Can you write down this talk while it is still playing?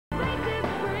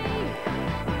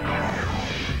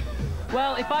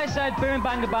Well, if I said boom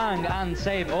bang a bang and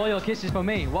save all your kisses for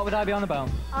me, what would I be on about?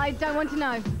 I don't want to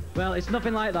know. Well, it's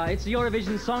nothing like that. It's the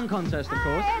Eurovision Song Contest, of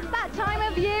course. It's that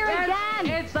time of year again.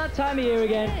 It's that time of year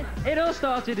again. It all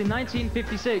started in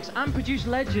 1956 and produced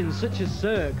legends such as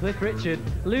Sir, Cliff Richard,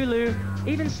 Lulu,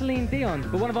 even Celine Dion.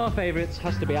 But one of our favourites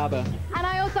has to be ABBA. And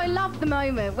I also love the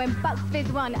moment when Bucks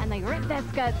Fizz won and they ripped their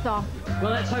skirts off.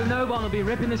 Well, let's hope no one will be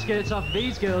ripping the skirts off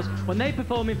these girls when they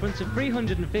perform in front of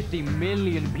 350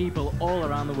 million people all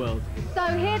around the world. So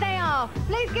here they are.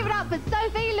 Please give it up for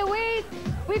Sophie, Louise.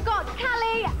 We've got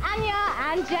Callie, Anya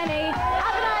and Jenny.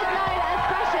 Have a nice night.